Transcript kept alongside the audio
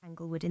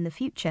Tanglewood in the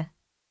future.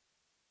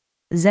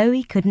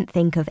 Zoe couldn't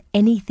think of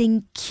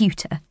anything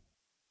cuter.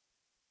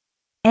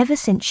 Ever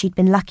since she'd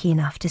been lucky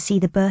enough to see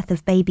the birth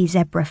of baby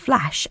zebra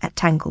Flash at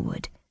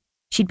Tanglewood,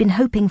 she'd been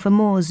hoping for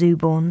more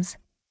zooborns.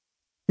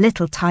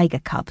 Little tiger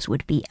cubs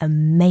would be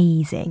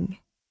amazing.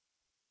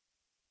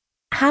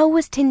 "How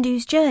was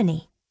Tindu's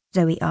journey?"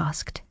 Zoe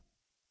asked.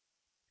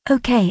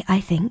 "Okay, I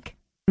think,"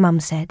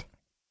 Mum said.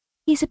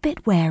 "He's a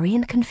bit wary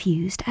and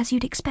confused, as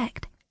you'd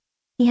expect.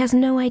 He has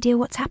no idea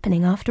what's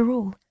happening after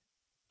all.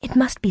 It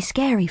must be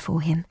scary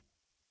for him."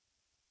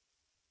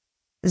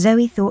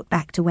 Zoe thought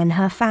back to when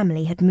her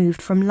family had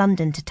moved from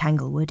London to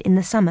Tanglewood in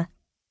the summer.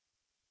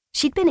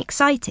 She'd been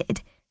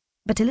excited,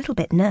 but a little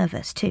bit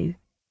nervous too,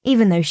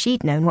 even though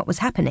she'd known what was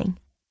happening.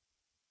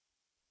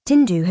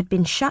 Tindu had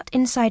been shut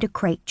inside a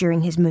crate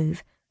during his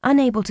move,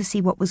 unable to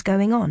see what was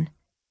going on.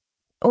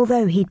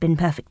 Although he'd been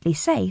perfectly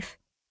safe,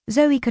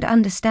 Zoe could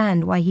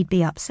understand why he'd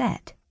be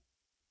upset.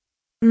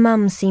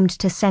 Mum seemed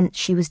to sense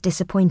she was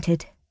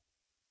disappointed.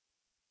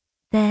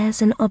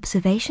 "There's an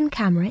observation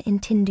camera in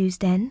Tindu's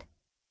den.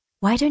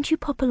 Why don't you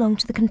pop along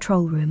to the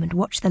control room and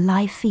watch the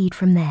live feed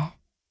from there?"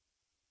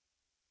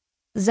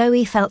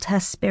 Zoe felt her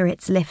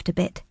spirits lift a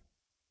bit.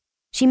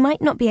 She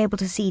might not be able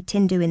to see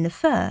Tindu in the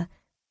fur,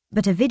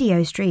 but a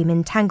video stream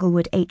in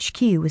Tanglewood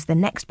HQ was the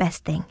next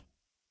best thing.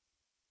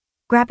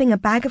 Grabbing a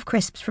bag of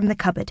crisps from the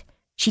cupboard,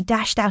 she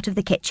dashed out of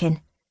the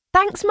kitchen.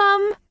 "Thanks,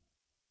 Mum!"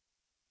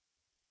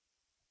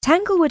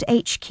 Tanglewood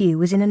HQ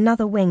was in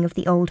another wing of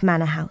the old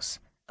manor house,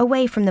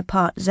 away from the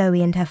part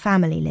Zoe and her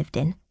family lived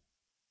in.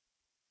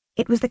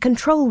 It was the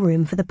control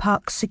room for the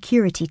park's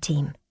security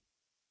team.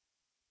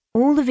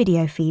 All the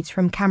video feeds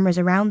from cameras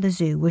around the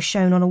zoo were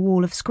shown on a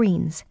wall of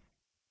screens.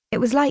 It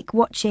was like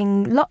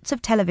watching lots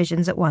of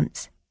televisions at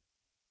once.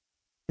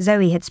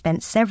 Zoe had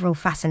spent several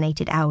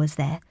fascinated hours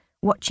there,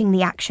 watching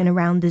the action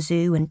around the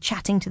zoo and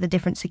chatting to the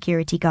different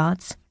security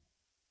guards.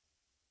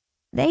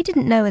 They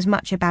didn't know as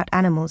much about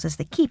animals as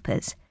the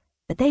keepers,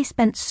 but they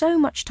spent so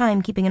much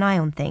time keeping an eye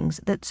on things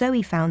that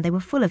Zoe found they were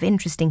full of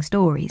interesting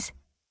stories.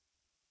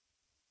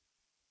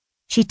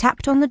 She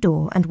tapped on the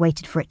door and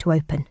waited for it to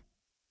open.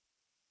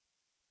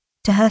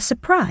 To her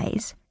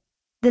surprise,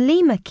 the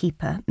lemur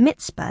keeper,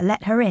 Mitzpah,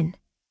 let her in.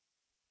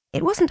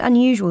 It wasn't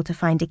unusual to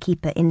find a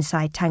keeper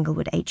inside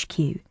Tanglewood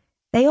HQ.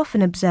 They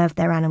often observed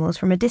their animals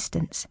from a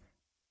distance.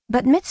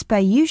 But Mitzpah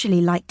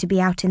usually liked to be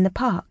out in the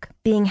park,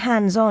 being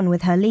hands-on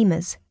with her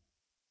lemurs.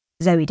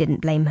 Zoe didn't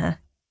blame her.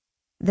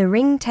 The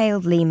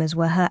ring-tailed lemurs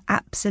were her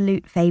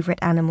absolute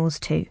favourite animals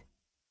too.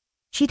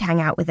 She'd hang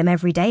out with them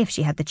every day if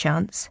she had the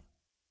chance.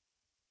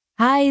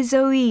 "Hi,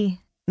 Zoe,"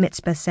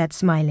 Mitzpah said,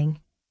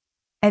 smiling.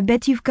 "I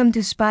bet you've come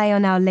to spy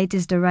on our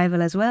latest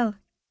arrival as well."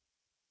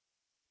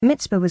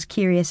 Mitzpah was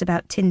curious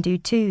about Tindu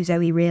too,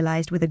 Zoe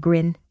realised with a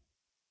grin.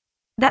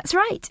 "That's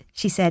right,"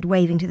 she said,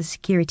 waving to the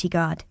security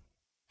guard.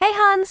 "Hey,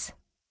 Hans."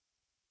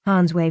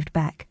 Hans waved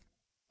back.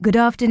 "Good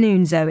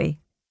afternoon, Zoe.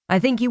 I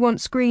think you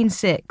want screen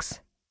 6.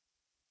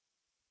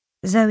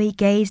 Zoe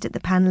gazed at the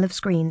panel of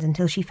screens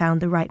until she found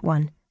the right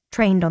one,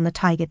 trained on the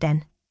tiger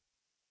den.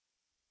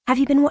 "Have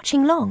you been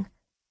watching long?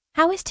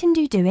 How is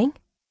Tindu doing?"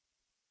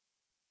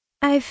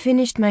 "I've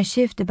finished my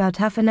shift about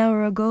half an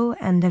hour ago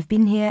and have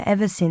been here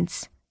ever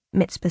since,"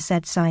 Mitzpah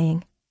said,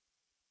 sighing.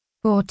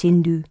 "Poor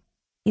Tindu.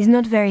 He's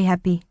not very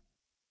happy.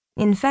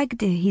 In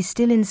fact, he's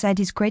still inside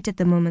his crate at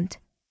the moment."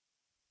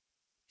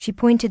 She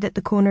pointed at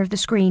the corner of the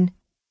screen.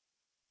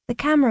 The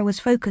camera was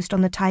focused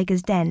on the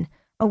tiger's den,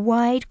 a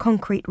wide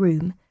concrete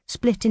room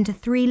split into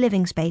 3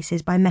 living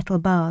spaces by metal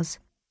bars.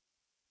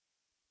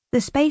 The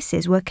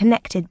spaces were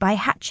connected by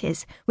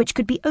hatches which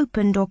could be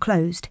opened or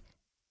closed,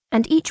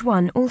 and each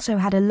one also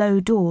had a low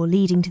door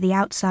leading to the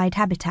outside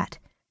habitat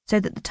so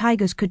that the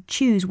tigers could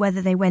choose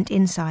whether they went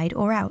inside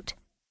or out.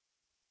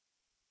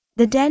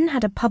 The den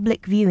had a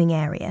public viewing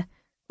area,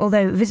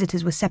 although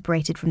visitors were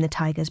separated from the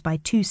tigers by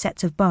 2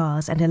 sets of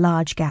bars and a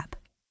large gap.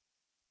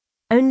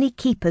 Only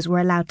keepers were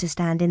allowed to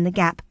stand in the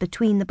gap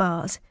between the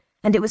bars,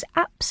 and it was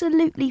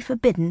absolutely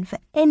forbidden for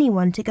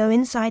anyone to go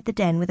inside the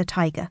den with a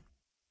tiger.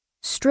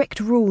 Strict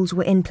rules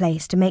were in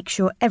place to make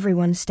sure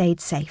everyone stayed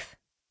safe.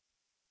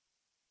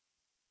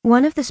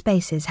 One of the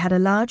spaces had a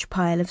large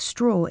pile of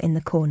straw in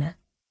the corner.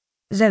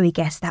 Zoe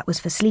guessed that was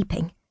for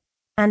sleeping,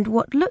 and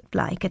what looked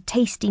like a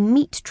tasty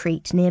meat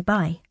treat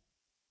nearby.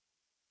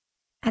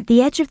 At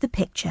the edge of the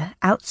picture,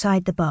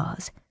 outside the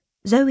bars,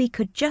 Zoe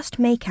could just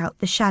make out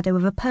the shadow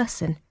of a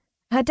person,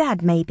 her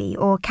dad maybe,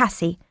 or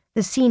Cassie,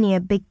 the senior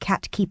big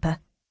cat keeper.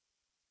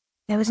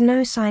 There was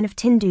no sign of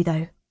Tindu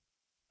though.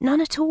 None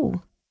at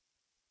all.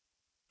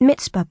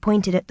 Mitzpah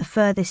pointed at the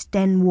furthest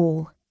den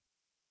wall.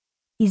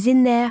 "He's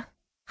in there,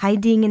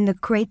 hiding in the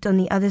crate on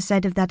the other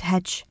side of that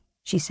hatch,"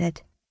 she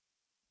said.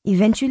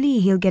 "Eventually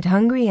he'll get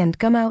hungry and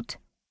come out."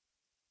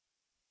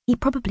 "He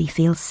probably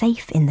feels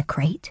safe in the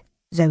crate,"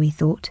 Zoe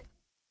thought.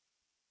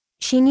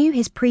 She knew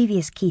his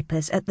previous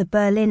keepers at the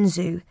Berlin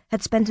Zoo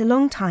had spent a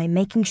long time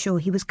making sure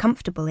he was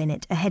comfortable in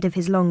it ahead of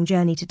his long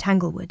journey to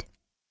Tanglewood.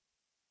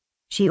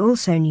 She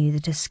also knew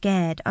that a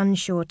scared,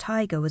 unsure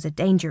tiger was a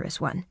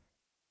dangerous one,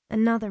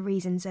 another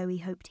reason Zoe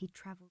hoped he'd travel.